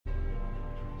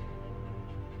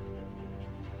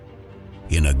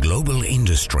In a global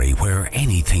industry where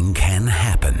anything can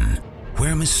happen,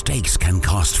 where mistakes can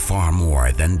cost far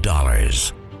more than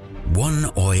dollars, one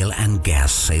oil and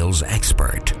gas sales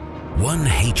expert, one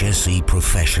HSE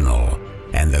professional,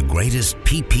 and the greatest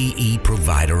PPE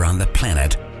provider on the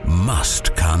planet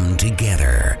must come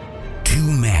together.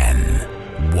 Two men,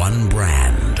 one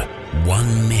brand,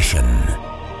 one mission.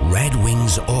 Red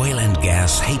Wings Oil and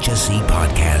Gas HSE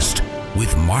Podcast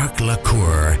with Mark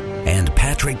LaCour and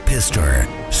Patrick Pister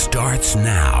starts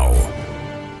now.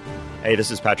 Hey, this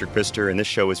is Patrick Pister, and this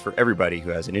show is for everybody who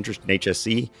has an interest in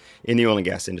HSE in the oil and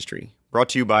gas industry. Brought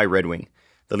to you by Red Wing,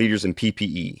 the leaders in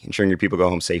PPE, ensuring your people go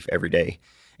home safe every day.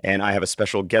 And I have a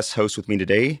special guest host with me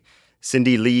today,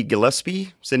 Cindy Lee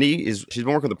Gillespie. She's been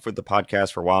working with the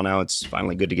podcast for a while now. It's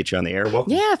finally good to get you on the air.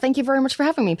 Welcome. Yeah, thank you very much for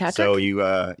having me, Patrick.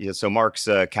 So so Mark's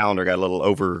calendar got a little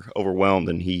overwhelmed,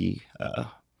 and he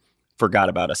forgot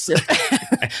about us.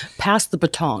 Pass the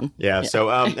baton. Yeah. So,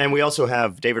 and we also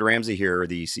have David Ramsey here,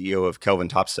 the CEO of Kelvin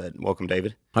Topset. Welcome,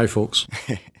 David. Hi, folks.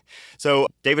 So,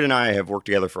 David and I have worked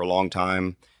together for a long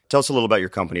time. Tell us a little about your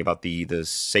company, about the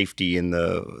safety and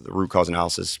the root cause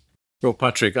analysis. Well,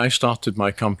 Patrick, I started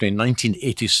my company in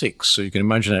 1986, so you can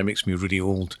imagine that makes me really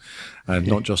old,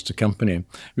 not just a company.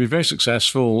 We're very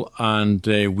successful, and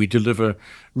we deliver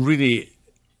really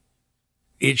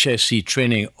HSE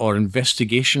training or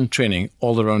investigation training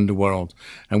all around the world.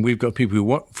 And we've got people who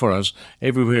work for us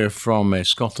everywhere from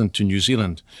Scotland to New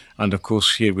Zealand. And of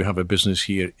course, here we have a business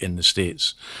here in the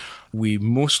States. We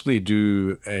mostly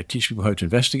do teach people how to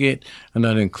investigate, and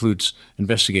that includes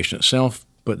investigation itself.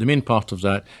 But the main part of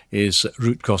that is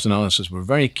root cause analysis. We're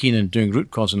very keen in doing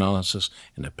root cause analysis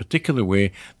in a particular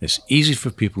way that's easy for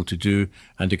people to do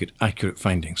and to get accurate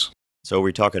findings. So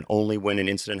we're talking only when an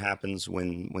incident happens,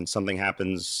 when something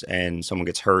happens and someone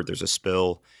gets hurt, there's a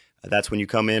spill, that's when you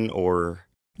come in, or?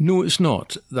 No, it's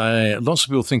not. Lots of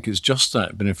people think it's just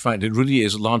that, but in fact, it really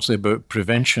is largely about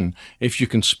prevention if you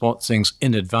can spot things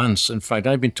in advance. In fact,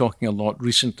 I've been talking a lot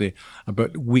recently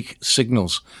about weak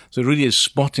signals. So it really is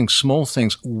spotting small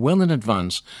things well in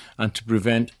advance and to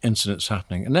prevent incidents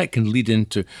happening. And that can lead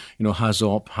into,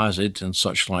 HAZOP, HAZID and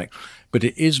such like. But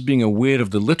it is being aware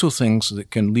of the little things that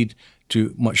can lead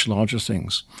to much larger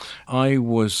things. I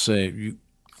was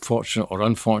fortunate or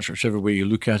unfortunate, whichever way you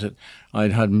look at it,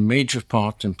 I'd had major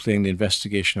part in playing the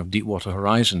investigation of Deepwater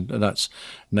Horizon. That's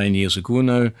 9 years ago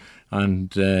now,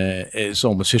 and it's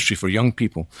almost history for young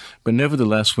people. But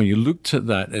nevertheless, when you looked at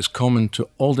that, it's common to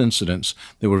all incidents.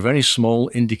 There were very small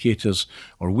indicators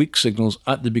or weak signals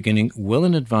at the beginning, well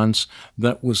in advance.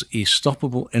 That was a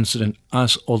stoppable incident,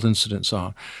 as all incidents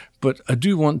are. But I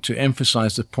do want to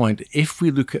emphasize the point, if we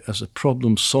look at it as a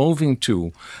problem-solving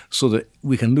tool so that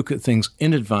we can look at things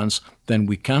in advance, then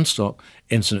we can stop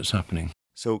incidents happening.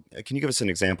 So can you give us an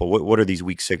example? What are these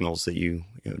weak signals that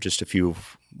just a few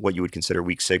of what you would consider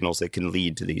weak signals that can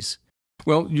lead to these?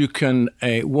 Well, you can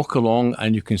walk along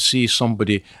and you can see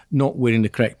somebody not wearing the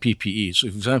correct PPE. So,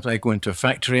 for example, I go into a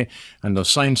factory and there's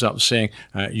signs up saying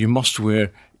you must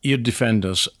wear ear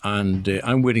defenders, and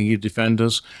I'm wearing ear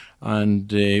defenders,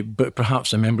 but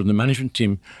perhaps a member of the management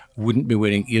team wouldn't be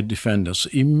wearing ear defenders.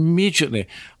 Immediately,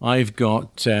 I've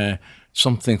got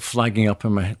something flagging up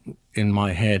in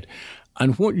my head.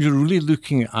 And what you're really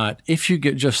looking at, if you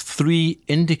get just 3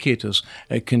 indicators,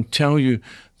 it can tell you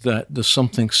that there's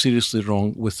something seriously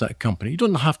wrong with that company. You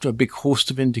don't have to have a big host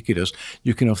of indicators.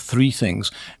 You can have 3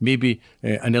 things. Maybe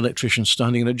an electrician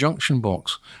standing in a junction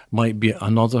box might be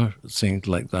another thing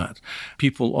like that.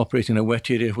 People operating in a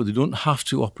wet area where they don't have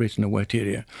to operate in a wet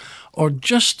area. Or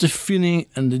just the feeling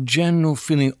and the general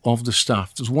feeling of the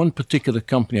staff. There's one particular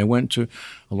company I went to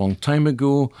a long time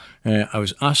ago. I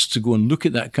was asked to go and look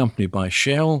at that company by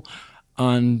Shell.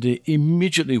 And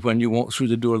immediately when you walk through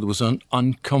the door, there was an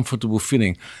uncomfortable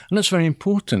feeling. And that's very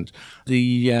important.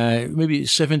 Maybe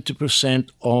 70%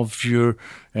 of your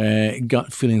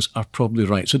gut feelings are probably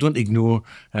right. So don't ignore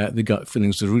the gut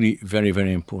feelings. They're really very,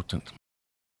 very important.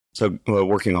 So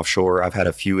working offshore, I've had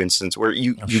a few instances where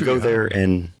you go there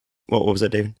and... What was that,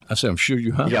 David? I said, I'm sure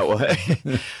you have. Yeah, well,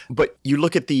 but you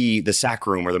look at the sack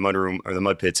room or the mud room or the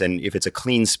mud pits, and if it's a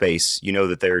clean space, you know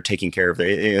that they're taking care of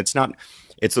it.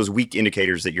 It's those weak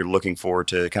indicators that you're looking for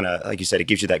to kind of, like you said, it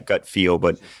gives you that gut feel,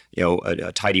 but,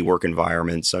 a tidy work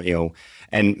environment. So,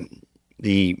 and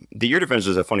the ear defense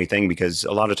is a funny thing because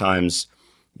a lot of times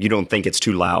you don't think it's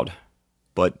too loud.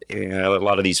 But a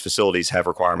lot of these facilities have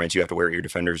requirements. You have to wear ear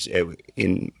defenders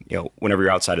whenever you're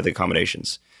outside of the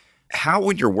accommodations. How,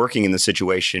 when you're working in the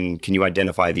situation, can you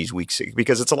identify these weak signals?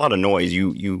 Because it's a lot of noise.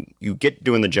 You get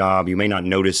doing the job. You may not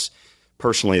notice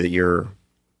personally that you're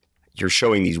you're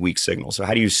showing these weak signals. So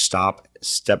how do you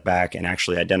step back, and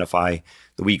actually identify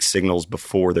the weak signals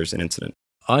before there's an incident?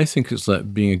 I think it's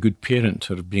that being a good parent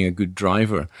or being a good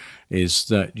driver is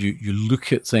that you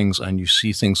look at things and you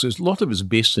see things. There's a lot of it's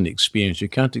based on experience. You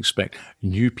can't expect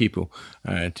new people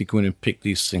to go in and pick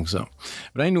these things up.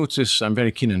 But I notice I'm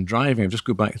very keen on driving. I'll just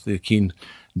go back to the keen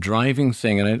driving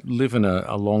thing. And I live in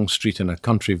a long street in a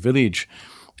country village,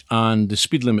 and the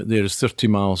speed limit there is 30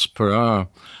 miles per hour.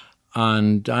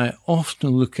 And I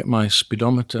often look at my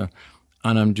speedometer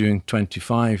and I'm doing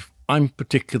 25. I'm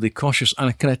particularly cautious.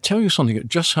 And can I tell you something that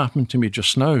just happened to me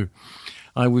just now?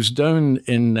 I was down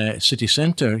in city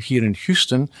centre here in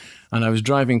Houston, and I was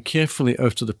driving carefully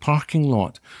out of the parking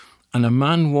lot, and a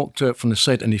man walked out from the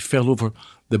side and he fell over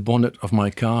the bonnet of my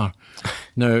car.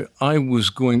 Now, I was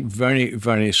going very,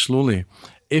 very slowly.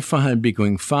 If I had been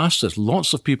going fast, as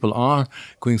lots of people are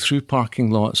going through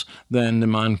parking lots, then the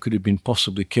man could have been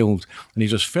possibly killed. And he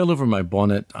just fell over my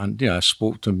bonnet, and I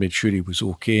spoke to him, made sure he was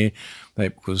okay.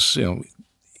 It was,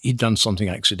 he'd done something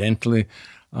accidentally,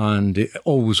 and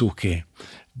all was okay.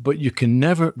 But you can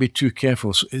never be too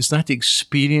careful. So it's that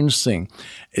experience thing.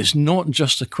 It's not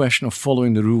just a question of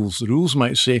following the rules. The rules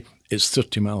might say it's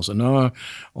 30 miles an hour,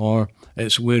 or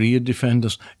it's wear ear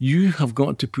defenders. You have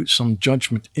got to put some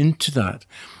judgment into that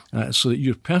so that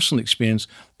your personal experience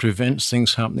prevents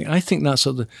things happening. I think that's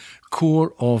at the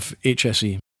core of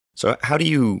HSE. So how do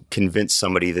you convince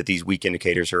somebody that these weak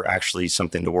indicators are actually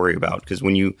something to worry about? Because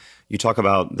when you talk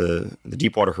about the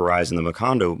Deepwater Horizon, the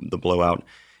Macondo, the blowout,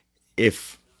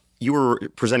 if you were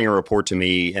presenting a report to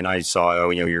me and I saw,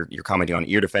 you're commenting on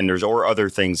ear defenders or other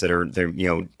things that are,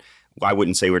 I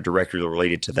wouldn't say were directly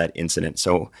related to that incident.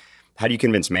 So how do you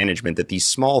convince management that these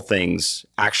small things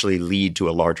actually lead to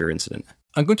a larger incident?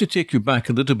 I'm going to take you back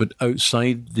a little bit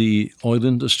outside the oil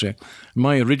industry.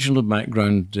 My original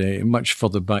background, much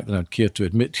further back than I'd care to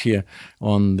admit here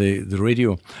on the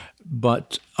radio,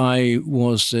 but I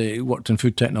worked in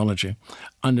food technology.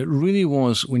 And it really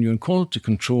was, when you're in quality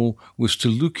control, was to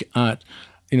look at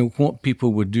what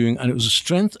people were doing. And it was the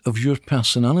strength of your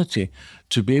personality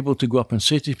to be able to go up and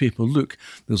say to people, look,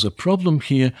 there's a problem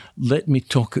here. Let me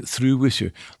talk it through with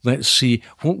you. Let's see,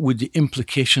 what would the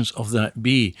implications of that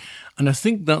be? And I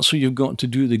think that's what you've got to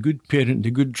do, the good parent,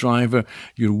 the good driver.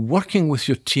 You're working with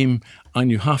your team, and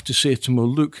you have to say to them, well,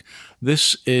 look,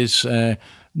 this is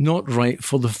not right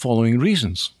for the following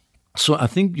reasons. So I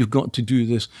think you've got to do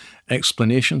this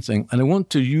explanation thing. And I want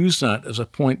to use that as a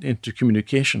point into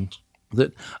communications,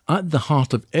 that at the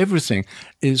heart of everything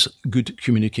is good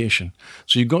communication.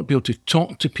 So you've got to be able to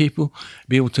talk to people,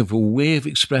 be able to have a way of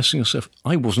expressing yourself.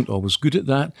 I wasn't always good at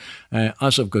that.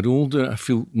 As I've got older, I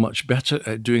feel much better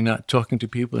at doing that, talking to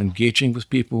people, engaging with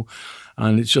people,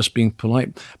 and it's just being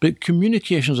polite. But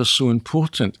communications are so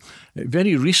important.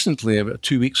 Very recently, about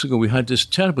 2 weeks ago, we had this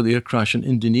terrible air crash in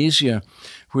Indonesia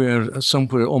where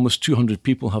somewhere almost 200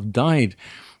 people have died.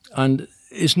 And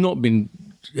it's not been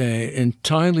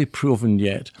entirely proven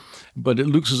yet, but it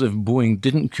looks as if Boeing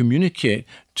didn't communicate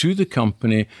to the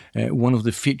company one of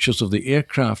the features of the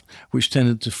aircraft, which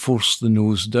tended to force the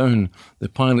nose down. The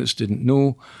pilots didn't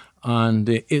know, and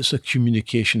it's a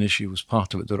communication issue as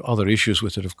part of it. There are other issues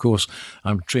with it, of course.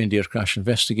 I'm a trained air crash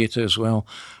investigator as well,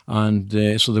 and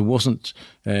so there wasn't,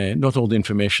 not all the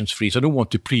information's free. So I don't want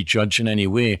to prejudge in any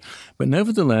way, but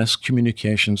nevertheless,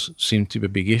 communications seem to be a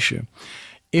big issue.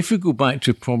 If we go back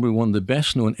to probably one of the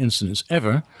best known incidents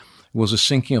ever, was the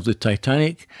sinking of the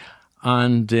Titanic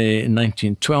and in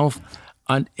 1912.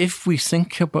 And if we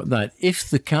think about that, if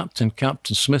the Captain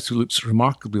Smith, who looks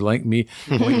remarkably like me,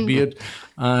 white beard,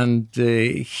 and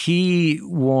he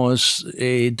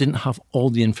didn't have all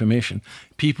the information.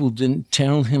 People didn't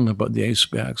tell him about the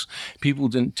icebergs. People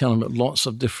didn't tell him about lots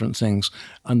of different things.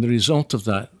 And the result of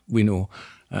that, we know,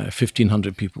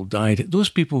 1,500 people died. Those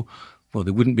people, well,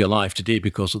 they wouldn't be alive today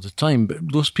because of the time,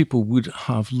 but those people would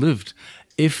have lived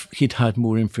if he'd had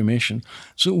more information.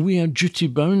 So we are duty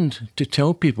bound to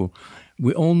tell people.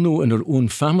 We all know in our own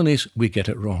families we get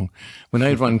it wrong. When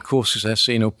I run courses, I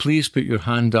say, please put your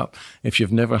hand up if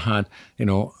you've never had,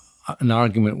 an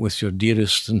argument with your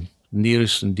dearest and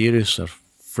nearest and dearest, or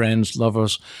friends,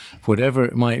 lovers, whatever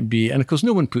it might be. And of course,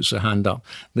 no one puts their hand up,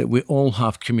 that we all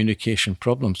have communication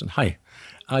problems. And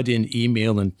add in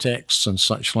email and texts and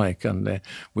such like, and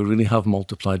we really have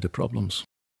multiplied the problems.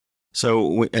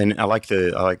 So, and I like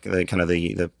the kind of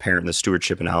the parent and the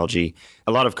stewardship analogy.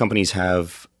 A lot of companies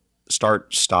have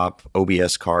start, stop,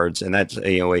 OBS cards, and that's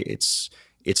it's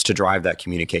to drive that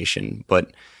communication.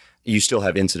 But you still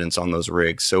have incidents on those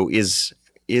rigs. So is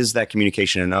that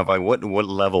communication enough? What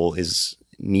level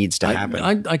needs to happen?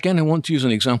 I want to use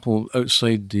an example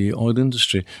outside the oil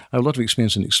industry. I have a lot of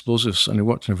experience in explosives, and I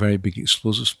worked in a very big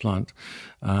explosives plant.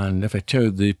 And if I tell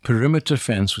you, the perimeter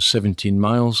fence was 17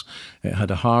 miles. It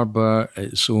had a harbour,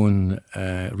 its own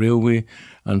railway,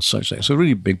 and such like. So a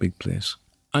really big place.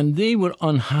 And they were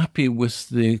unhappy with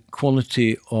the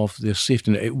quality of their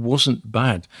safety net. It wasn't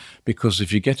bad, because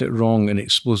if you get it wrong in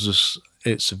explosives,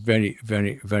 it's very,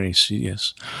 very, very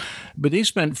serious. But they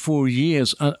spent 4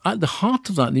 years, and at the heart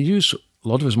of that, they used, a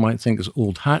lot of us might think it's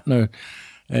old hat now,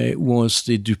 was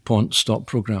the DuPont Stop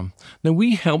program. Now,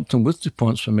 we helped them with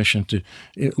DuPont's permission to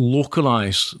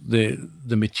localize the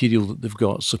material that they've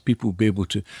got, so people will be able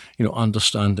to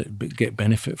understand it, get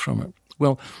benefit from it.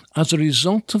 Well, as a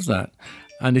result of that,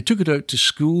 and they took it out to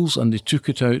schools, and they took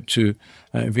it out to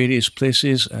various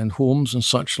places and homes and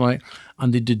such like,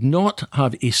 and they did not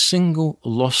have a single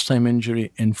lost time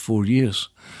injury in 4 years.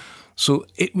 So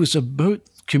it was about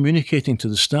communicating to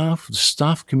the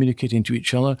staff communicating to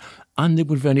each other, and they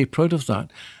were very proud of that.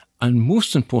 And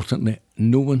most importantly,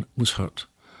 no one was hurt.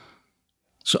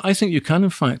 So I think you can,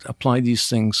 in fact, apply these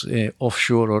things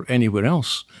offshore or anywhere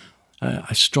else.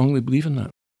 I strongly believe in that.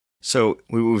 So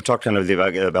we've talked kind of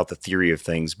about the theory of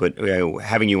things, but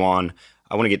having you on,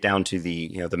 I want to get down to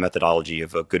the methodology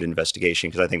of a good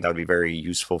investigation, because I think that would be very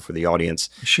useful for the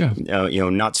audience. Sure.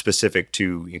 Not specific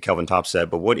to Kelvin Topsett,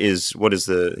 but what is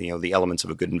the the elements of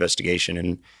a good investigation,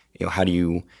 and how do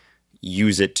you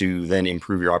use it to then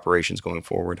improve your operations going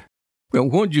forward? Well,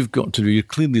 what you've got to do, you're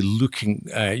clearly looking,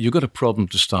 you've got a problem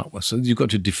to start with, so you've got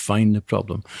to define the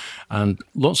problem. And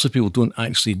lots of people don't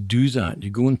actually do that. You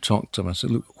go and talk to them and say,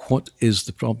 look, what is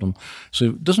the problem? So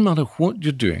it doesn't matter what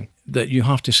you're doing, that you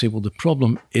have to say, well, the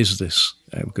problem is this.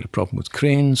 We've got a problem with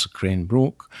cranes, a crane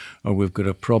broke, or we've got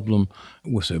a problem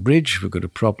with a bridge, we've got a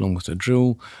problem with a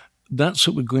drill. That's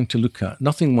what we're going to look at.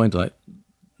 Nothing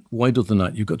wider than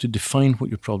that. You've got to define what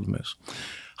your problem is.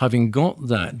 Having got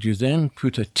that, you then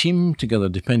put a team together,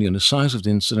 depending on the size of the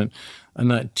incident,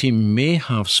 and that team may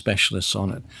have specialists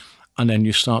on it. And then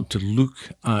you start to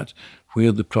look at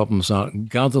where the problems are,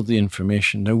 gather the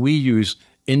information. Now, we use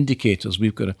indicators.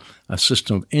 We've got a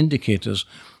system of indicators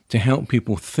to help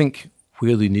people think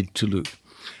where they need to look.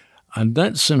 And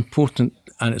that's important.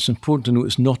 And it's important to know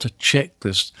it's not a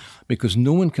checklist, because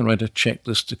no one can write a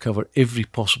checklist to cover every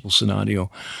possible scenario.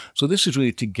 So this is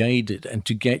really to guide it and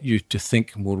to get you to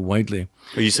think more widely.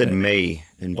 Well, you said may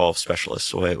involve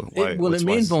specialists. Why, it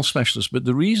may involve specialists, but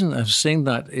the reason I'm saying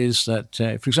that is that,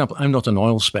 for example, I'm not an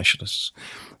oil specialist.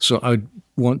 So I would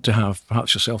want to have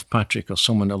perhaps yourself, Patrick, or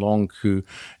someone along who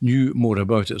knew more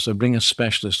about it. So I bring a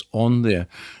specialist on there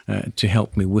to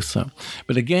help me with that.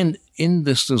 But again, in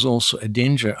this, there's also a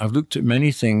danger. I've looked at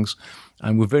many things,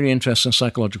 and we're very interested in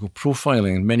psychological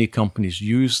profiling, and many companies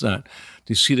use that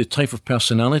to see the type of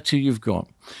personality you've got.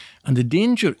 And the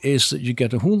danger is that you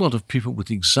get a whole lot of people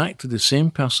with exactly the same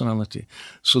personality.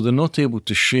 So they're not able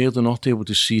to share, they're not able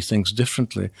to see things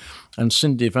differently. And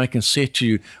Cindy, if I can say to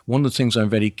you, one of the things I'm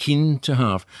very keen to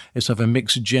have is have a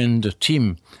mixed gender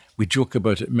team. We joke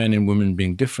about it, men and women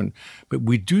being different, but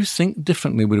we do think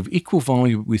differently. We have equal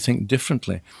value, but we think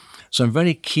differently. So I'm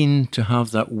very keen to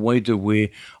have that wider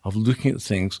way of looking at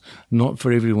things, not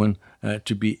for everyone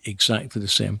to be exactly the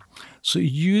same. So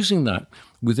using that,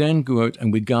 we then go out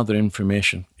and we gather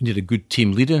information. We need a good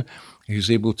team leader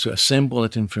who's able to assemble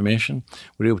that information.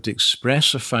 We're able to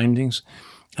express our findings.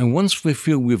 And once we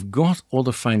feel we've got all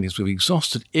the findings, we've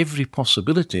exhausted every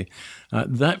possibility,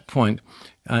 at that point,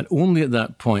 and only at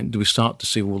that point, do we start to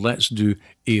say, well, let's do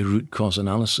a root cause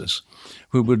analysis,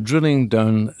 where we're drilling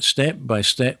down step by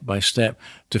step by step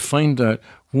to find out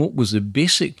what was the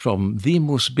basic problem, the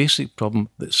most basic problem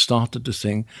that started the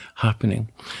thing happening.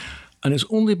 And it's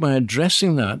only by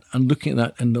addressing that and looking at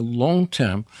that in the long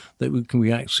term that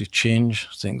we actually change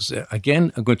things.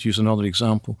 Again, I'm going to use another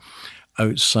example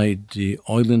outside the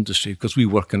oil industry, because we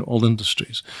work in all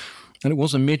industries. And it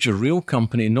was a major rail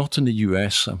company, not in the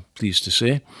US, I'm pleased to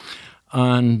say.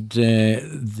 And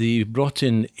they brought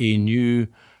in a new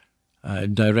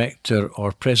director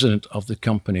or president of the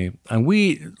company. And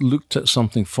we looked at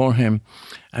something for him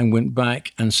and went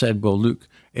back and said, well, look,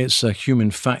 it's a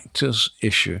human factors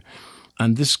issue.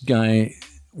 And this guy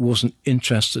wasn't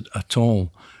interested at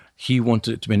all. He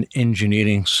wanted it to be an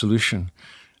engineering solution.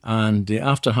 And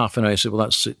after half an hour, I said, well,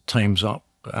 that's it, time's up.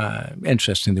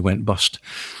 Interesting, they went bust.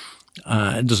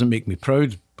 It doesn't make me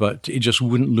proud, but it just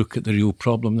wouldn't look at the real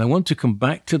problem. And I want to come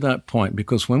back to that point,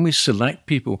 because when we select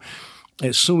people,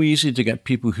 it's so easy to get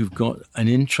people who've got an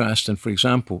interest in, for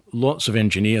example, lots of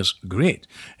engineers. Great,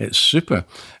 it's super,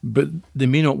 but they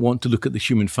may not want to look at the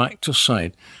human factors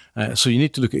side. So you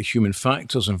need to look at human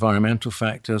factors, environmental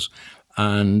factors,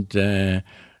 and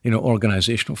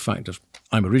organizational factors.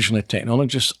 I'm originally a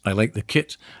technologist. I like the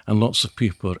kit, and lots of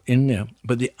people are in there.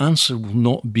 But the answer will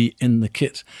not be in the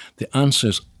kit. The answer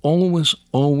is always,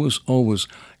 always, always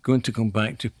going to come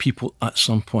back to people at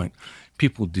some point.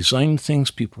 People design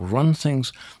things, people run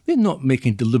things. They're not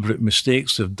making deliberate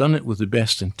mistakes. They've done it with the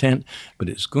best intent, but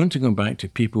it's going to come back to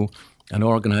people, an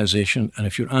organization, and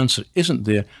if your answer isn't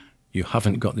there, you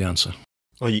haven't got the answer.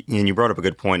 Well, and you brought up a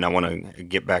good point. I want to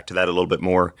get back to that a little bit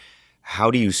more. How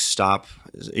do you stop?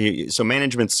 So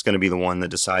management's going to be the one that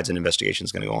decides an investigation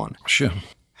is going to go on. Sure.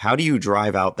 How do you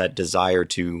drive out that desire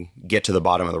to get to the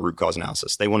bottom of the root cause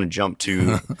analysis? They want to jump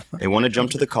to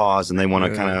the cause, and they want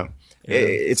to kind of.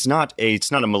 It's not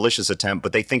a malicious attempt,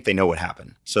 but they think they know what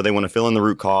happened, so they want to fill in the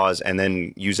root cause and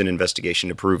then use an investigation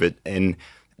to prove it. And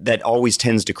that always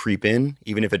tends to creep in,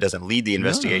 even if it doesn't lead the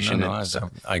investigation. No,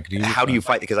 I agree with How do that. you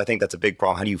fight? Because I think that's a big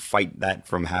problem. How do you fight that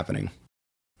from happening?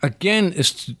 Again,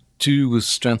 it's to do with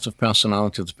strength of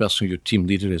personality of the person who your team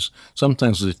leader is.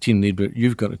 Sometimes as a team leader,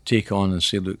 you've got to take on and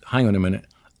say, look, hang on a minute,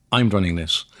 I'm running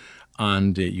this.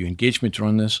 And you engage me to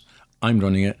run this, I'm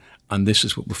running it, and this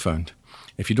is what we found.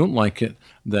 If you don't like it,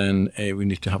 then we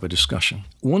need to have a discussion.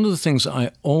 One of the things that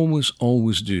I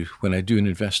always do when I do an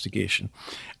investigation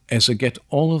is I get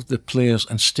all of the players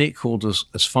and stakeholders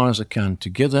as far as I can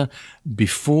together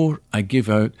before I give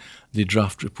out the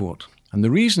draft report. And the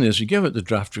reason is you give out the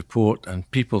draft report and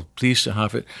people are pleased to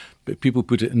have it, but people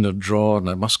put it in their drawer and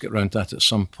I must get round to that at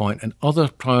some point, and other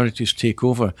priorities take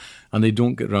over and they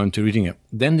don't get round to reading it.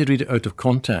 Then they read it out of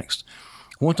context.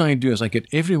 What I do is I get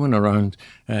everyone around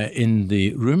in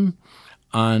the room,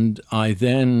 and I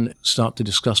then start to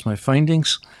discuss my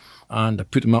findings, and I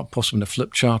put them up possibly in a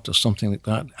flip chart or something like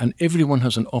that, and everyone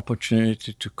has an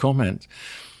opportunity to comment.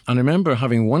 And I remember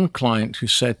having one client who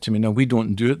said to me, no, we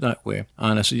don't do it that way.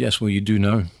 And I said, yes, well, you do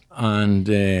now. And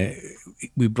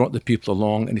we brought the people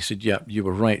along, and he said, yeah, you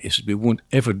were right. He said, we won't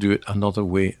ever do it another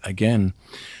way again.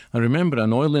 I remember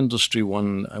an oil industry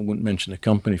one, I won't mention the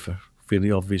company for fairly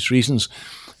obvious reasons.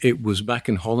 It was back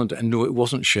in Holland, and no, it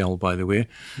wasn't Shell, by the way.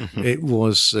 Mm-hmm. It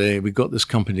was, we got this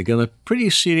company together, pretty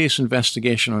serious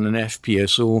investigation on an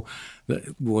FPSO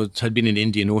that had been in the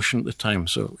Indian Ocean at the time.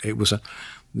 So it was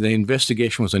the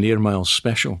investigation was an air mile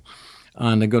special.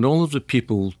 And I got all of the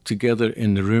people together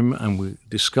in the room and we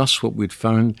discussed what we'd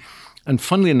found. And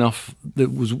funnily enough, there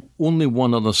was only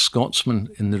one other Scotsman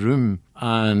in the room,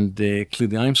 and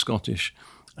clearly I'm Scottish.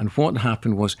 And what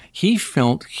happened was he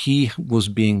felt he was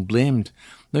being blamed.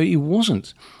 Now, he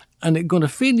wasn't. And it got a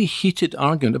fairly heated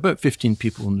argument, about 15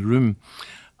 people in the room.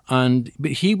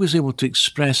 But he was able to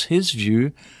express his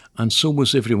view, and so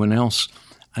was everyone else.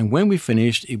 And when we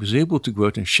finished, he was able to go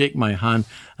out and shake my hand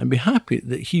and be happy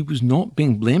that he was not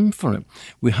being blamed for it.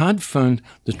 We had found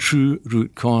the true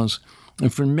root cause.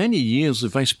 And for many years, the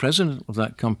vice president of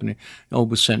that company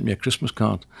always sent me a Christmas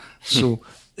card. So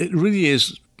it really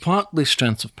is partly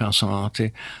strength of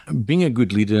personality, being a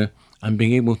good leader and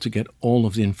being able to get all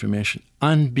of the information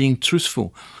and being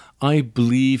truthful. I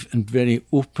believe in very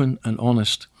open and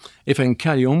honest. If I can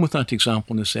carry on with that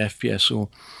example in this FPSO,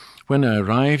 when I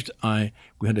arrived,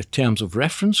 we had a terms of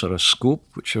reference or a scope,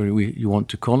 whichever you want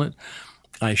to call it.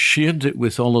 I shared it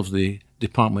with all of the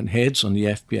department heads on the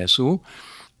FPSO,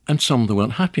 and some of them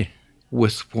weren't happy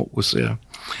with what was there.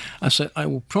 I said, I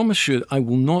will promise you I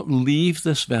will not leave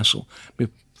this vessel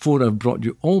before I've brought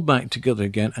you all back together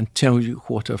again and tell you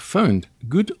what I've found,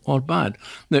 good or bad.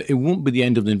 Now, it won't be the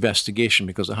end of the investigation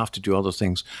because I have to do other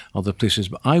things, other places,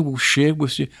 but I will share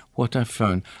with you what I've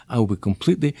found. I will be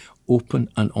completely open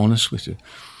and honest with you.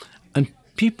 And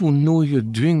people know you're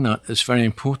doing that. It's very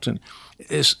important.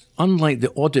 It's unlike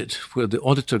the audit where the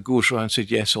auditor goes around and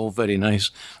says, yes, all very nice.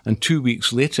 And 2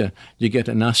 weeks later, you get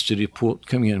a nasty report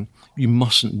coming in. You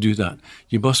mustn't do that.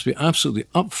 You must be absolutely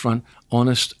upfront,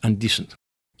 honest, and decent.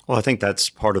 Well, I think that's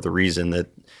part of the reason that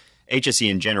HSE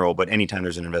in general, but anytime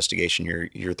there's an investigation,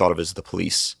 you're thought of as the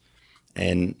police.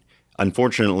 And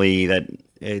unfortunately, that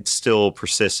it still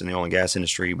persists in the oil and gas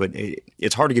industry, but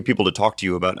it's hard to get people to talk to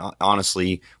you about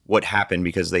honestly what happened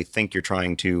because they think you're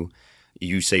trying to,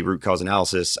 you say root cause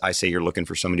analysis, I say you're looking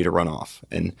for somebody to run off.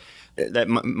 And that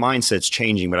mindset's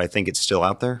changing, but I think it's still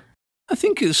out there. I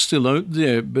think it's still out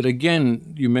there, but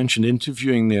again, you mentioned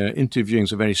interviewing there. Interviewing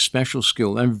is a very special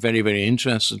skill. I'm very, very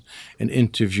interested in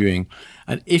interviewing.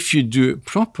 And if you do it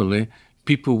properly,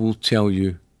 people will tell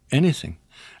you anything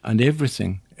and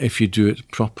everything if you do it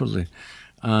properly.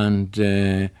 And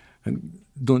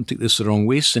don't take this the wrong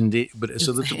way, Cindy, but it's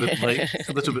a little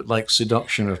bit like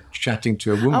seduction or chatting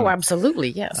to a woman. Oh, absolutely,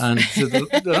 yes. And so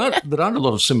there are a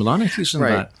lot of similarities in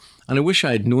that. And I wish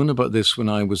I had known about this when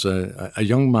I was a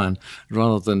young man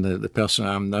rather than the person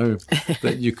I am now,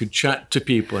 that you could chat to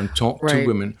people and talk to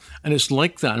women. And it's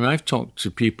like that. I mean, I've talked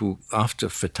to people after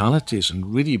fatalities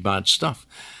and really bad stuff.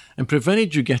 And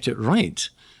provided you get it right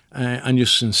and you're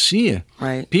sincere,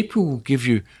 people will give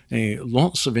you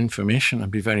lots of information and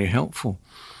be very helpful.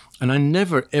 And I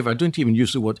never, ever, I don't even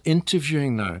use the word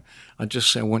interviewing now. I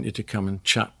just say, I want you to come and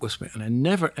chat with me. And I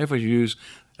never, ever use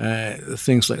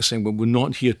things like saying, well, we're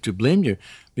not here to blame you,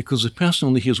 because the person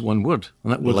only hears one word,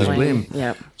 and that word is blame.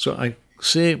 Yep. So I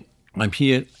say, I'm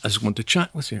here, I just want to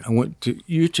chat with you. I want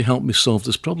you to help me solve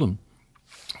this problem.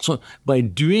 So by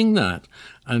doing that,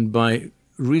 and by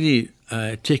really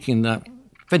taking that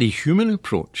very human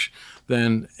approach,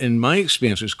 then in my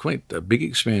experience, it's quite a big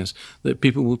experience, that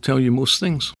people will tell you most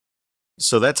things.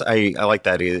 So that's I like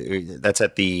that. That's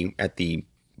at the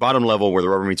bottom level where the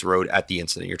rubber meets the road at the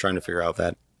incident. You're trying to figure out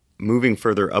that. Moving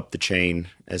further up the chain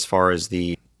as far as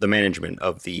the management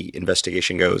of the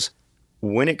investigation goes,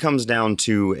 when it comes down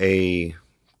to a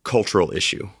cultural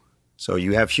issue, so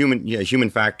you have human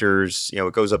factors,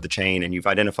 it goes up the chain, and you've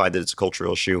identified that it's a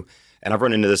cultural issue. And I've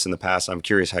run into this in the past. I'm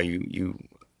curious how you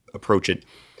approach it.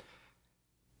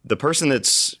 The person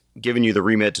that's given you the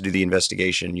remit to do the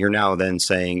investigation, you're now then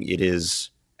saying it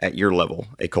is, at your level,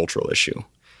 a cultural issue.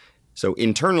 So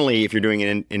internally, if you're doing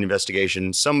an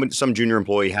investigation, some junior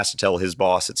employee has to tell his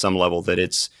boss at some level that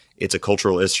it's a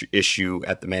cultural issue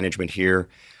at the management here.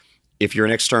 If you're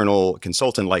an external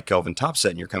consultant like Kelvin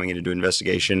Topset and you're coming in to do an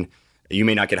investigation, you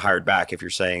may not get hired back if you're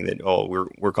saying that,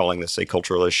 we're calling this a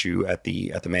cultural issue at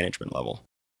the management level.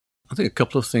 I think a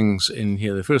couple of things in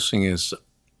here. The first thing is,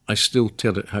 I still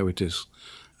tell it how it is.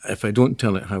 If I don't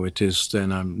tell it how it is,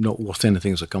 then I'm not worth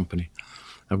anything as a company.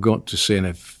 I've got to say, and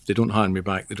if they don't hire me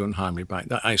back, they don't hire me back.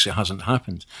 That actually hasn't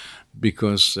happened,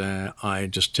 because I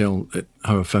just tell it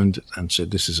how I found it and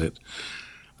said, this is it.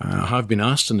 I have been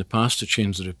asked in the past to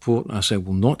change the report. I said, I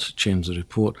will not change the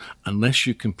report unless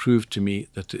you can prove to me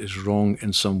that it is wrong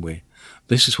in some way.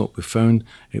 This is what we found.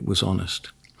 It was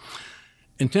honest.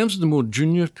 In terms of the more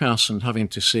junior person having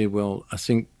to say, well, I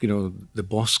think, the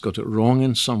boss got it wrong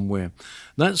in some way,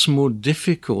 that's more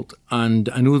difficult. And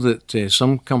I know that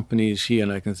some companies here,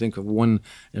 and I can think of one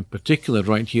in particular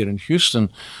right here in Houston,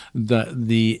 that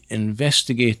the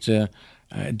investigator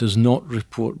does not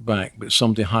report back, but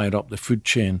somebody higher up the food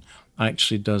chain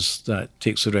actually does that,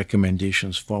 takes the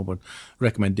recommendations forward.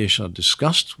 Recommendations are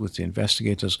discussed with the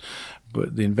investigators,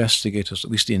 but the investigators, at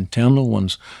least the internal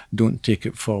ones, don't take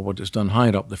it forward. It's done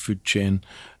higher up the food chain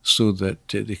so that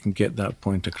they can get that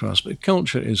point across. But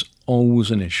culture is always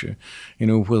an issue,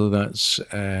 whether that's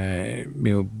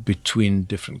between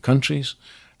different countries,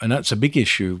 and that's a big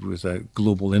issue with a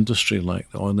global industry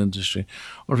like the oil industry,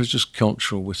 or if it's just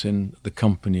cultural within the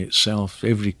company itself.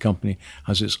 Every company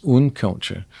has its own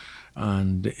culture,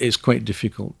 and it's quite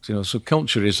difficult. So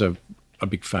culture is a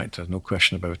big factor, no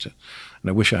question about it. And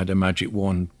I wish I had a magic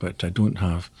wand, but I don't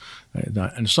have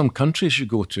that. And some countries you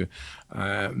go to,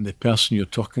 the person you're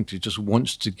talking to just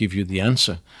wants to give you the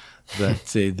answer that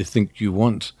they think you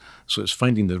want. So it's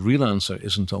finding the real answer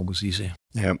isn't always easy.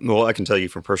 Yeah, well, I can tell you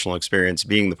from personal experience,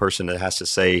 being the person that has to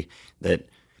say that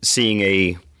seeing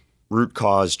a root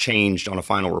cause changed on a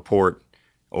final report,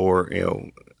 or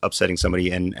upsetting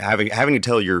somebody, and having to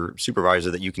tell your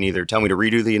supervisor that you can either tell me to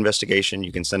redo the investigation,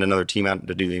 you can send another team out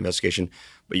to do the investigation,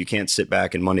 but you can't sit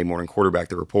back and Monday morning quarterback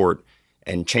the report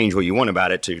and change what you want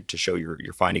about it to show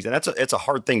your findings. And it's a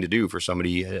hard thing to do for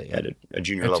somebody at a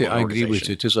junior level organization. I agree with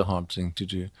you. It is a hard thing to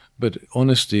do, but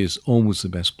honesty is always the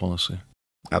best policy.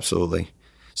 Absolutely.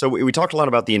 So we talked a lot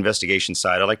about the investigation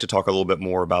side. I'd like to talk a little bit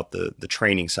more about the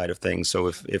training side of things. So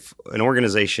if an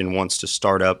organization wants to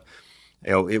start up,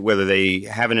 whether they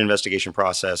have an investigation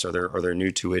process or they're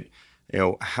new to it,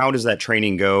 how does that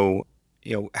training go?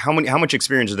 How much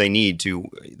experience do they need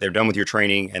they're done with your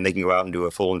training and they can go out and do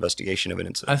a full investigation of an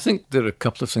incident? I think there are a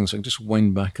couple of things. I can just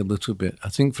wind back a little bit. I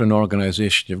think for an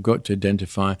organization, you've got to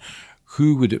identify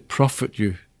who would it profit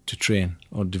you to train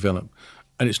or develop.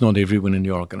 And it's not everyone in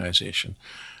the organization.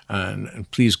 And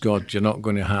please God, you're not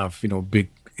going to have, big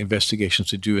investigations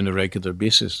to do on a regular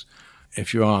basis.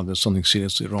 If you are, there's something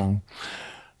seriously wrong.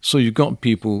 So you've got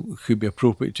people who'd be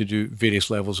appropriate to do various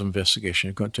levels of investigation.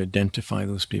 You've got to identify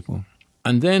those people.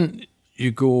 And then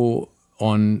you go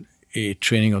on a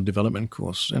training or development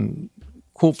course, and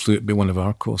hopefully it'll be one of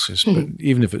our courses, but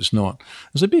even if it's not,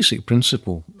 there's a basic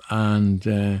principle, and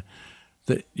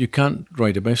that you can't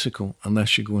ride a bicycle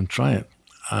unless you go and try it.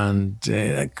 And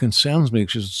it concerns me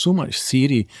because there's so much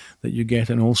theory that you get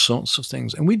in all sorts of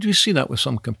things. And we do see that with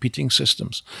some competing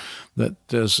systems, that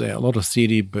there's a lot of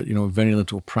theory, but, very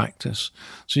little practice.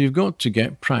 So you've got to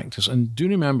get practice. And do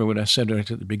remember what I said right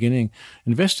at the beginning.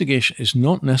 Investigation is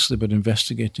not necessarily about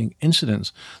investigating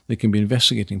incidents. They can be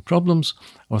investigating problems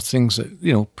or things that,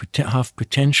 have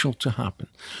potential to happen.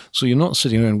 So you're not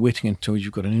sitting around waiting until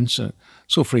you've got an incident.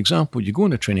 So, for example, you go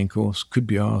on a training course, could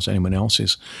be ours, anyone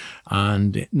else's,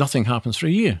 and nothing happens for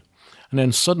a year. And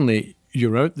then suddenly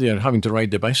you're out there having to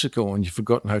ride the bicycle and you've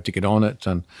forgotten how to get on it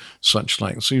and such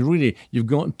like. So you've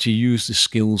got to use the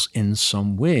skills in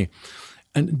some way.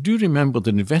 And do remember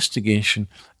that investigation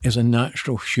is a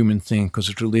natural human thing because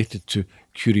it's related to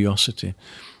curiosity.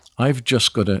 I've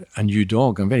just got a new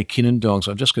dog. I'm very keen on dogs.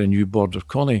 I've just got a new Border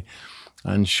Collie,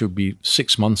 and she'll be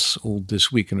 6 months old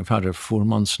this week, and I've had her 4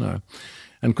 months now.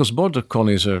 And because Border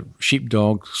Collies are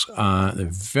sheepdogs, they're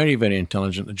very, very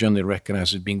intelligent. They're generally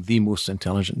recognized as being the most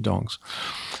intelligent dogs.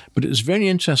 But it's very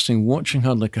interesting watching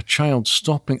her like a child,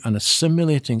 stopping and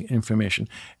assimilating information.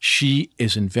 She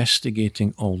is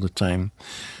investigating all the time.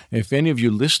 If any of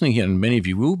you listening here, and many of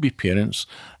you will be parents,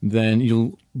 then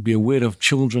you'll be aware of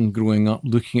children growing up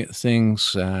looking at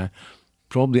things,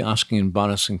 probably asking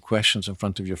embarrassing questions in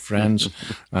front of your friends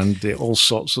and all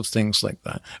sorts of things like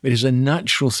that. It is a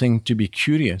natural thing to be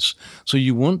curious. So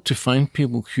you want to find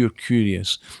people who are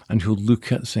curious and who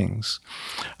look at things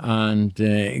and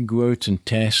go out and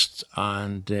test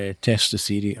the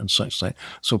theory and such like.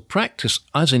 So practice,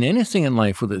 as in anything in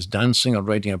life, whether it's dancing or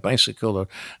riding a bicycle or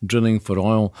drilling for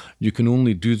oil, you can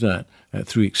only do that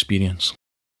through experience.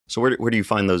 So where do you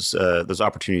find those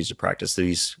opportunities to practice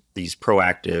these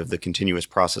proactive, the continuous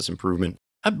process improvement?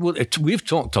 We've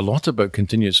talked a lot about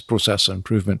continuous process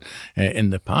improvement in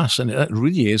the past, and that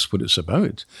really is what it's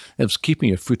about. It's keeping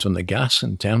your foot on the gas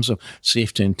in terms of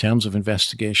safety, in terms of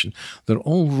investigation. They're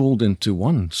all rolled into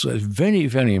one, so it's very,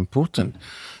 very important.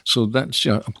 So that's,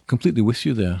 I'm completely with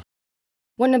you there.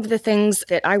 One of the things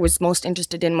that I was most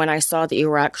interested in when I saw that you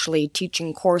were actually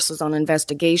teaching courses on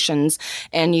investigations,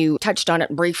 and you touched on it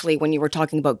briefly when you were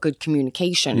talking about good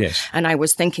communication. Yes. And I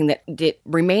was thinking that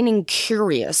remaining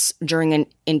curious during an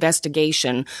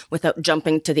investigation without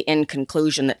jumping to the end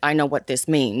conclusion that I know what this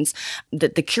means,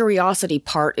 that the curiosity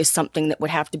part is something that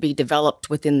would have to be developed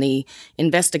within the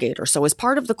investigator. So as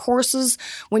part of the courses,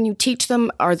 when you teach them,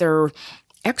 are there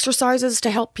exercises to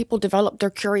help people develop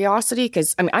their curiosity?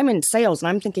 Because I'm in sales, and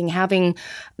I'm thinking having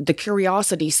the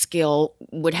curiosity skill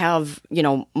would have,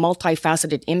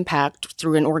 multifaceted impact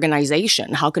through an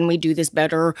organization. How can we do this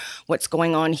better? What's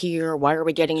going on here? Why are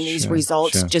we getting these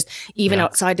results? Sure. Just even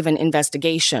outside of an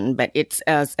investigation. But it's,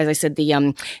 as I said,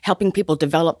 the helping people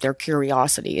develop their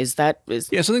curiosity. Yes, I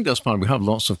think that's part. We have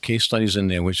lots of case studies in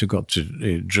there which have got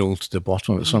to drill to the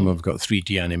bottom of it. Some have got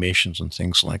 3D animations and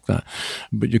things like that.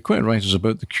 But you're quite right. It's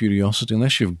about the curiosity.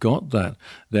 Unless you've got that,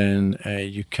 then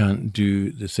you can't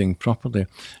do the thing properly.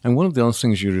 And one of the other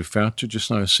things you referred to just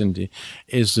now, Cindy,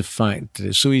 is the fact that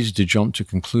it's so easy to jump to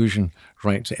conclusion,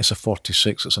 right? It's a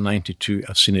 46, it's a 92,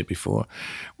 I've seen it before.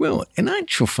 Well, in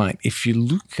actual fact, if you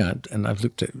look at, and I've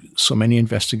looked at so many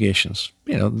investigations,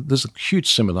 there's a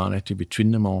huge similarity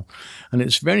between them all. And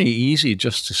it's very easy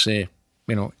just to say,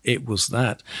 it was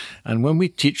that. And when we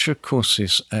teach our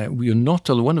courses,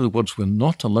 one of the words we're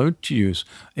not allowed to use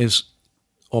is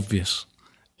obvious.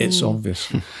 It's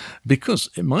obvious. Because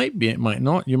it might be, it might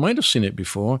not. You might have seen it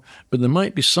before, but there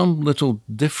might be some little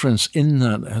difference in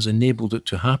that has enabled it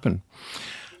to happen.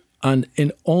 And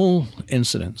in all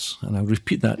incidents, and I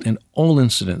repeat that, in all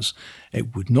incidents,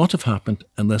 it would not have happened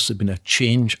unless there had been a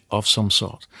change of some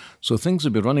sort. So things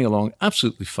would be running along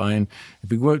absolutely fine. If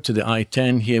we go out to the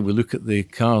I-10 here, we look at the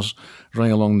cars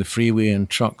running along the freeway and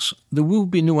trucks, there will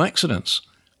be no accidents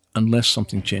unless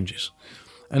something changes.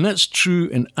 And that's true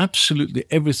in absolutely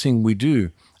everything we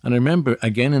do. And I remember,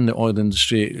 again, in the oil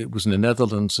industry, it was in the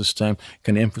Netherlands this time.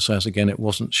 Can I emphasize again, it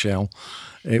wasn't Shell.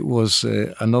 It was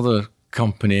another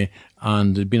company,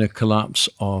 and there'd been a collapse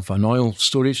of an oil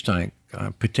storage tank,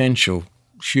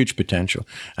 huge potential,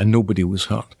 and nobody was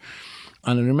hurt.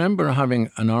 And I remember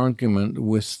having an argument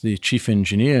with the chief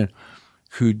engineer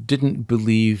who didn't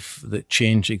believe that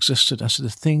change existed. I said, the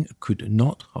thing could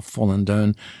not have fallen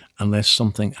down unless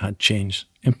something had changed.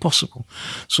 Impossible.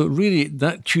 So really,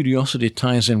 that curiosity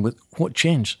ties in with what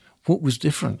changed. What was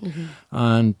different? Mm-hmm.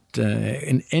 And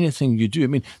in anything you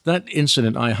do, that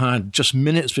incident I had just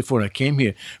minutes before I came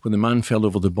here when the man fell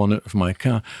over the bonnet of my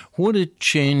car, what had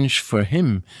changed for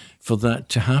him for that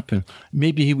to happen?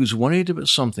 Maybe he was worried about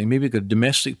something, maybe he got a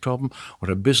domestic problem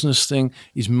or a business thing.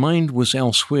 His mind was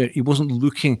elsewhere. He wasn't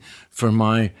looking for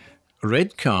my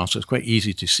red car, so it's quite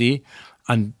easy to see.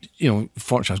 And,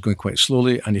 fortunately, I was going quite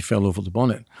slowly and he fell over the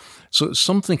bonnet. So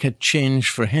something had changed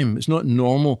for him. It's not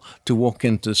normal to walk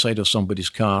into the side of somebody's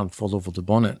car and fall over the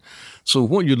bonnet. So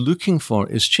what you're looking for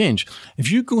is change.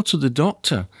 If you go to the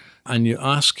doctor and you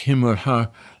ask him or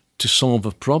her to solve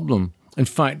a problem, in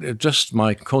fact, just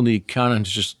my colleague Karen has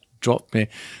just dropped me.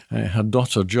 Her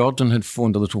daughter Jordan had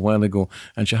phoned a little while ago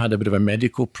and she had a bit of a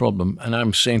medical problem. And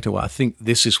I'm saying to her, I think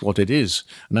this is what it is.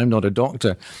 And I'm not a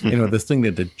doctor. The thing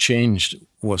that had changed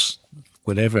was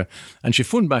whatever. And she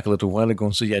phoned back a little while ago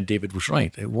and said, yeah, David was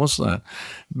right. It was that.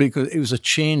 Because it was a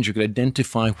change. You could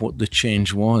identify what the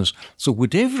change was. So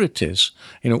whatever it is,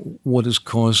 what has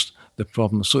caused the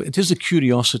problem. So it is a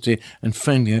curiosity and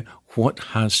finding out what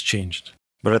has changed.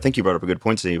 But I think you brought up a good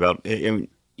point, Steve, about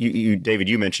you, David,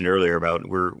 you mentioned earlier about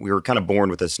we were kind of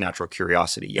born with this natural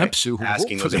curiosity. Absolutely.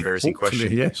 Asking those embarrassing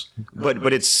questions. Yes.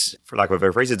 But it's, for lack of a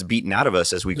better phrase, it's beaten out of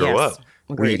us as we grow up.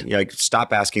 Agreed. We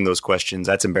stop asking those questions.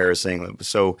 That's embarrassing.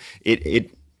 So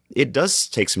it does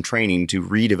take some training to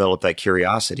redevelop that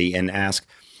curiosity and ask,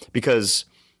 because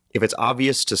if it's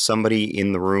obvious to somebody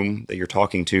in the room that you're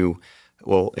talking to,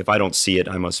 well, if I don't see it,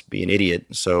 I must be an idiot.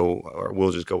 Or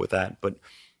we'll just go with that. But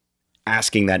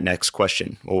asking that next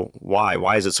question, well, why?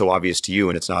 Why is it so obvious to you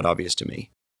and it's not obvious to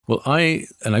me? Well, I've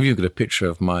got a picture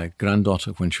of my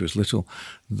granddaughter when she was little,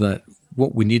 that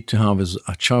what we need to have is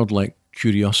a childlike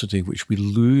curiosity, which we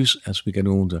lose as we get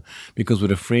older because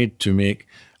we're afraid to make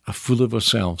a fool of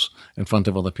ourselves in front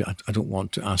of other people. I don't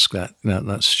want to ask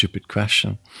that stupid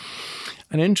question.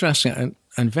 And interesting,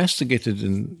 I investigated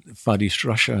in Far East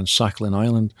Russia and Sakhalin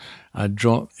Island. I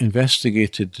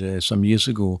investigated some years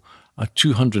ago a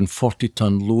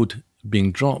 240-ton load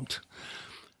being dropped.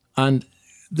 And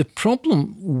the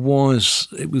problem was,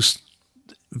 it was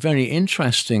very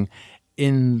interesting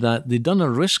in that they'd done a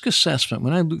risk assessment.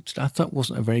 When I looked, I thought it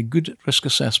wasn't a very good risk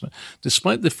assessment,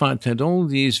 despite the fact they had all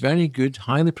these very good,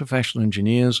 highly professional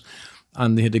engineers,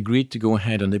 and they had agreed to go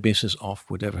ahead on the basis of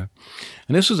whatever.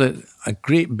 And this was a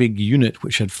great big unit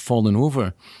which had fallen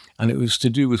over, and it was to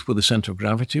do with where the centre of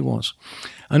gravity was.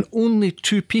 And only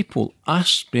 2 people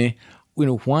asked me,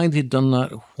 why they'd done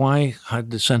that, why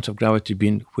had the centre of gravity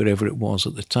been wherever it was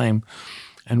at the time.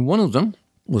 And one of them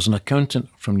was an accountant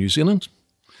from New Zealand,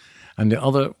 and the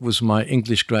other was my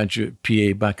English graduate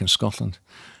PA back in Scotland.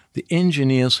 The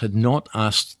engineers had not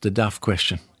asked the daft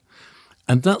question.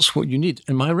 And that's what you need.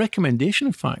 And my recommendation,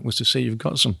 in fact, was to say you've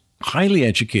got some highly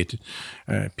educated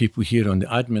people here on the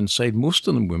admin side, most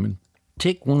of them women.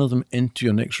 Take one of them into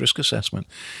your next risk assessment.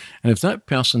 And if that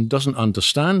person doesn't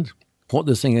understand what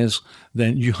the thing is,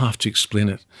 then you have to explain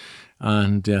it.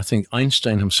 And I think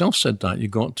Einstein himself said that. You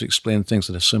got to explain things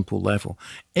at a simple level.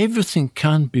 Everything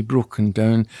can be broken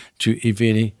down to a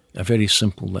very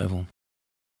simple level.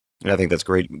 And I think that's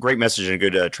great message and a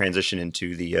good transition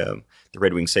into the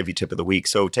Red Wing Safety Tip of the Week.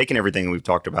 So taking everything we've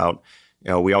talked about,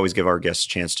 we always give our guests a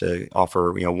chance to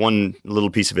offer, one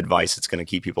little piece of advice that's going to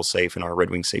keep people safe in our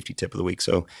Red Wing Safety Tip of the Week.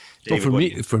 So,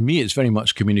 David, for me, it's very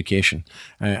much communication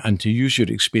and to use your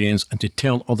experience and to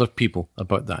tell other people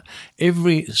about that.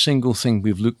 Every single thing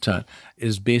we've looked at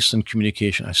is based on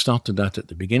communication. I started that at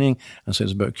the beginning and said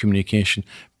it's about communication.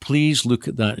 Please look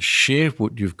at that. Share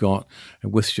what you've got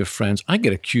with your friends. I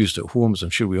get accused at home, as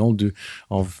I'm sure we all do,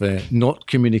 of not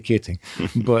communicating,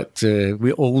 but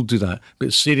we all do that.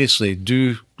 But seriously,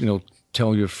 do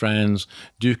tell your friends,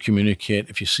 do communicate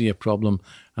if you see a problem,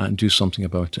 and do something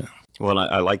about it. Well,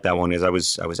 I like that one. Is I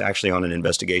was actually on an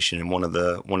investigation, and one of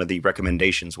the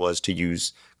recommendations was to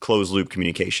use closed loop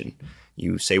communication.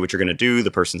 You say what you're going to do,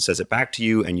 the person says it back to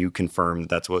you, and you confirm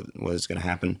that's what was going to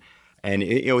happen. And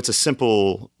it's a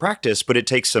simple practice, but it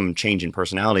takes some change in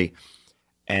personality.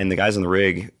 And the guys on the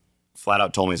rig flat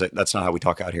out told me, that's not how we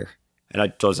talk out here. And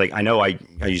I was like, I know I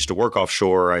used to work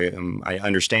offshore. I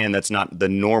understand that's not the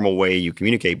normal way you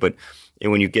communicate, but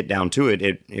when you get down to it,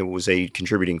 it was a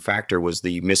contributing factor was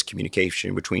the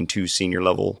miscommunication between 2 senior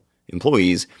level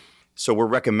employees. So we're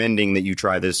recommending that you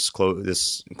try this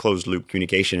closed loop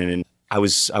communication. And I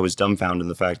was dumbfounded in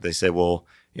the fact that they said, well,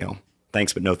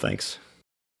 thanks, but no thanks.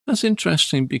 That's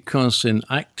interesting because in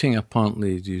acting,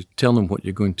 apparently, you tell them what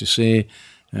you're going to say,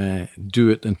 do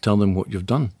it and tell them what you've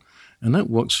done. And that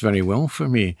works very well for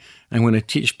me. And when I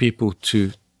teach people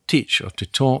to teach or to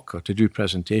talk or to do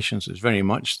presentations, it's very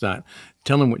much that.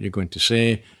 Tell them what you're going to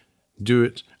say, do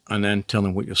it, and then tell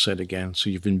them what you said again.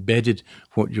 So you've embedded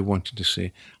what you wanted to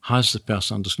say. Has the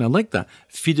person understood? I like that.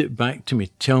 Feed it back to me.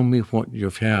 Tell me what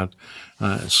you've heard.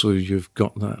 So you've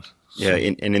got that. Yeah,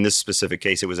 and in this specific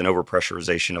case, it was an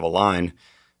overpressurization of a line.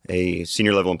 A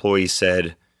senior level employee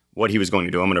said what he was going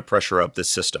to do. I'm going to pressure up this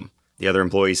system. The other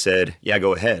employee said, yeah,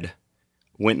 go ahead.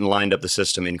 went and lined up the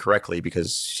system incorrectly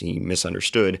because he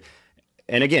misunderstood.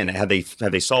 And again, had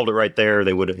they solved it right there,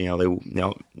 they would, no,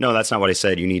 that's not what I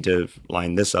said. You need to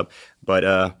line this up. But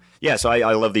so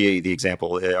I love the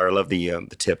example, or I love the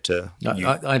tip to.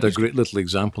 I had a great little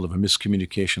example of a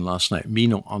miscommunication last night. Me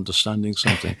not understanding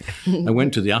something. I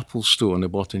went to the Apple store and I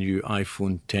bought a new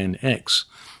iPhone XS,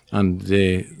 and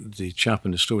the chap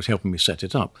in the store was helping me set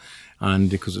it up, and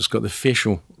because it's got the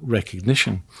facial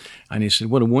recognition, and he said,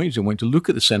 "What I want you to do, I want you to look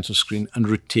at the center screen and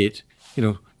rotate,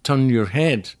 turn your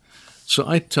head." So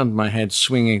I turned my head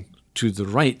swinging to the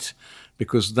right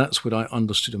because that's what I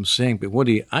understood him saying. But what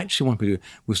he actually wanted me to do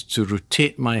was to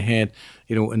rotate my head,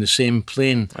 in the same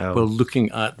plane while looking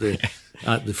at the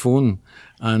phone.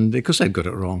 And because I got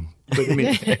it wrong. But I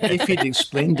mean, if he'd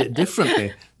explained it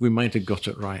differently, we might have got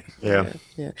it right. Yeah.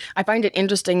 I find it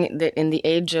interesting that in the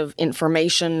age of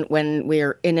information, when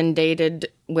we're inundated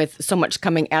with so much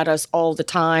coming at us all the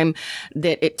time,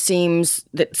 that it seems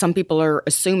that some people are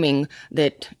assuming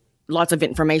that lots of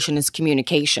information is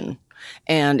communication,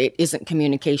 and it isn't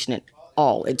communication at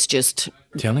all. It's just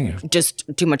telling you, just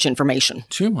too much information.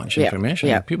 Too much information.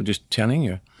 Yeah. People just telling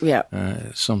you.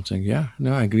 Something. Yeah.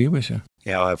 No, I agree with you.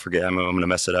 Yeah, I forget. I'm going to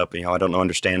mess it up. I don't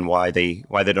understand why they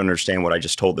don't understand what I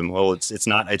just told them. Well, it's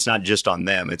not just on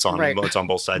them. It's on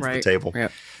both sides of the table. Yeah.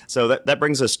 So that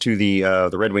brings us to the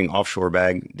Red Wing offshore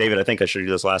bag. David, I think I showed you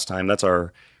this last time. That's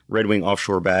our Red Wing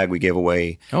offshore bag. We gave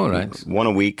away one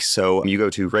a week. So you go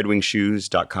to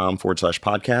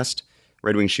redwingshoes.com/podcast,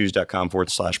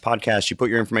 redwingshoes.com/podcast. You put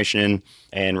your information in,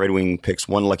 and Red Wing picks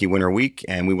one lucky winner a week,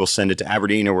 and we will send it to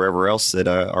Aberdeen or wherever else that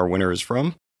our winner is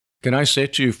from. Can I say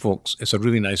to you folks, it's a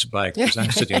really nice bag. As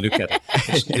I'm sitting and look at it,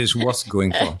 it's worth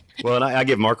going for. Well, and I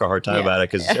give Mark a hard time about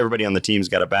it because everybody on the team's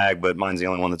got a bag, but mine's the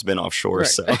only one that's been offshore. Right.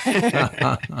 So.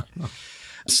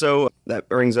 So that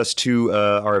brings us to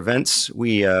our events.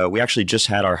 We actually just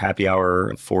had our happy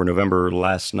hour for November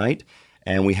last night,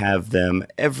 and we have them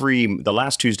the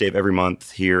last Tuesday of every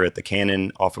month here at the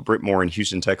Cannon off of Brittmore in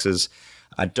Houston, Texas.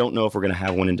 I don't know if we're going to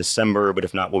have one in December, but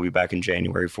if not, we'll be back in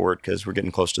January for it because we're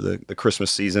getting close to the Christmas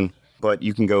season. But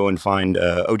you can go and find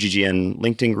OGGN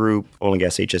LinkedIn group,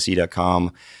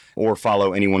 oilandgashse.com, or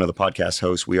follow any one of the podcast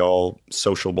hosts. We all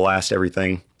social blast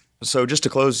everything. So just to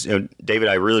close, David,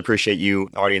 I really appreciate you.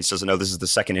 The audience doesn't know this is the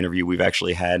second interview we've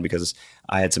actually had because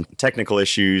I had some technical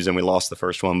issues and we lost the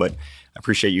first one. But I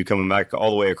appreciate you coming back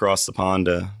all the way across the pond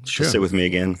to sit with me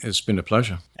again. It's been a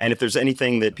pleasure. And if there's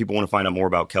anything that people want to find out more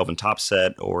about Kelvin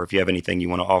Topset, or if you have anything you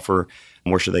want to offer,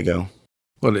 where should they go?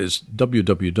 Well, it's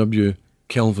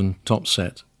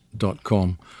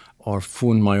www.kelvintopset.com, or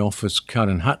phone my office,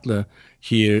 Karen Hattler,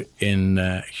 here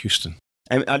in Houston.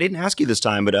 I didn't ask you this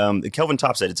time, but Kelvin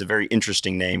Topset, it's a very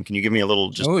interesting name. Can you give me a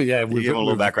little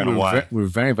background on why? We're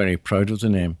very, very proud of the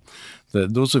name.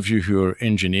 Those of you who are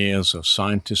engineers or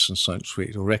scientists and such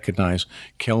will recognize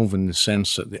Kelvin in the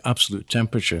sense that the absolute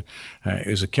temperature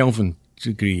is a Kelvin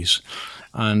degrees.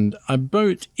 And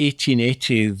about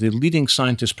 1880, the leading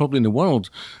scientist probably in the world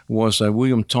was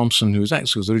William Thomson, who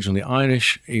was originally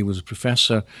Irish. He was a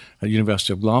professor at the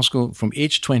University of Glasgow from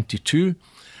age 22.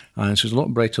 And so he's a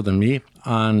lot brighter than me.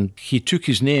 And he took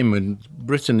his name. In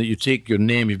Britain, that you take your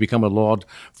name, you become a lord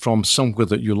from somewhere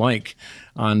that you like.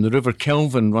 And the River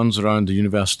Kelvin runs around the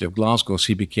University of Glasgow. So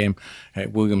he became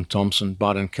William Thomson,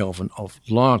 Baron Kelvin of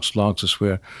Largs. Largs is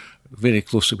very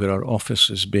close to where our office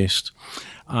is based.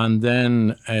 And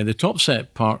then the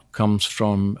Topset part comes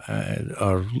from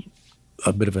a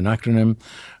bit of an acronym,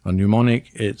 a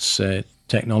mnemonic. It's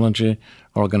technology,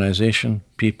 organization,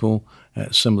 people,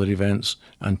 similar events,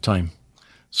 and time.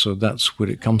 So that's where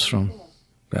it comes from.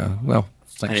 Well,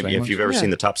 thanks very much. If you've ever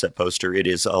seen the Topset poster, it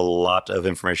is a lot of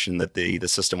information that the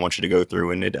system wants you to go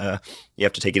through, and you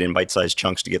have to take it in bite-sized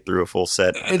chunks to get through a full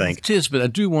set, I think. It is, but I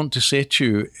do want to say to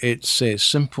you, it's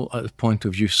simple at the point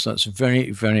of use. That's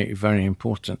very, very, very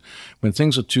important. When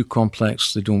things are too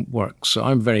complex, they don't work. So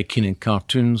I'm very keen in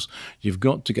cartoons. You've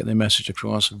got to get the message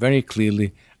across very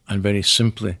clearly and very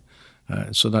simply.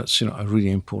 So that's a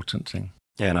really important thing.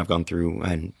 Yeah, and I've gone through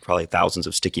probably thousands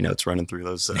of sticky notes running through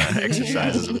those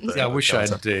exercises. I wish I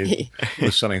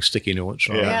was selling sticky notes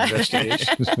on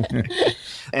investigations.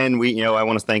 And I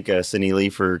want to thank Sydney Lee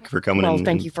for coming. Well,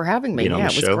 thank you for having me. Yeah,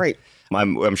 it was great.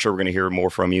 I'm sure we're going to hear more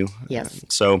from you. Yes.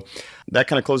 So that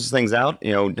kind of closes things out.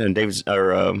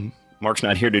 And Mark's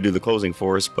not here to do the closing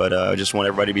for us, but I just want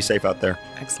everybody to be safe out there.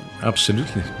 Excellent.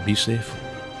 Absolutely. Be safe.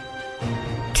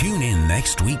 Tune in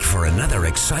next week for another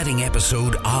exciting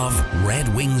episode of Red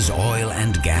Wings Oil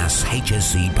and Gas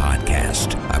HSE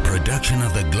Podcast, a production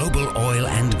of the Global Oil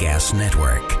and Gas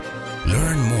Network.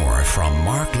 Learn more from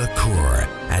Mark LaCour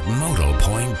at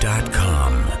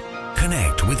modalpoint.com.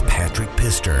 Connect with Patrick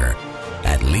Pister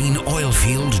at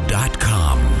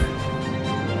leanoilfield.com.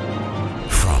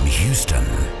 From Houston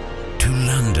to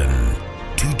London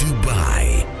to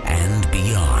Dubai and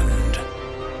beyond.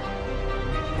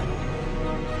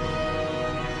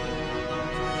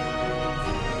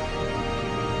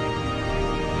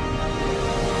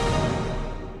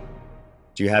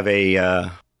 Do you have a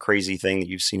crazy thing that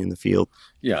you've seen in the field?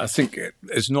 Yeah, I think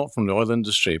it's not from the oil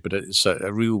industry, but it's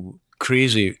a real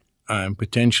crazy and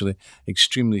potentially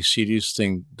extremely serious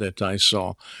thing that I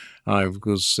saw. I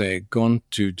was gone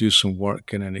to do some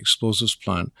work in an explosives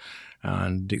plant,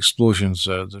 and the explosions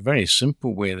are the very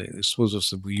simple way that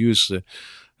explosives that we use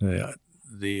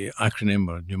the acronym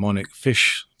or mnemonic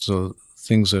FISH, so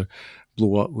things that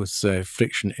blow up with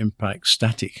friction, impact,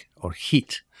 static, or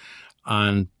heat.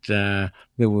 And there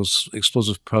was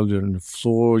explosive powder on the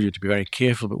floor. You had to be very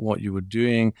careful about what you were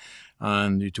doing,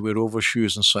 and you had to wear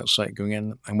overshoes and such like going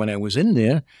in. And when I was in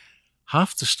there,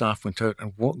 half the staff went out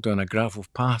and walked down a gravel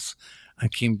path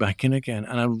and came back in again.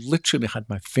 And I literally had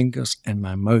my fingers in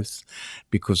my mouth,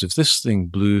 because if this thing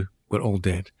blew, we're all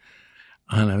dead.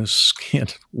 And I was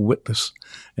scared witless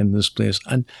in this place.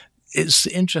 And it's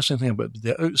the interesting thing about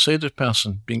the outsider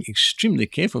person being extremely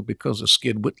careful because they're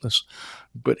scared witless.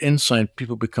 But inside,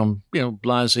 people become,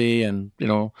 blasé and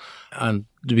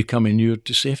they become inured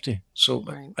to safety. So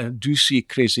right. I do see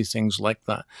crazy things like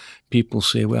that. People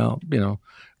say, well,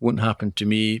 wouldn't happen to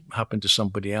me, happen to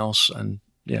somebody else. And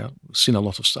I've seen a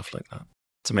lot of stuff like that.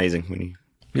 It's amazing when you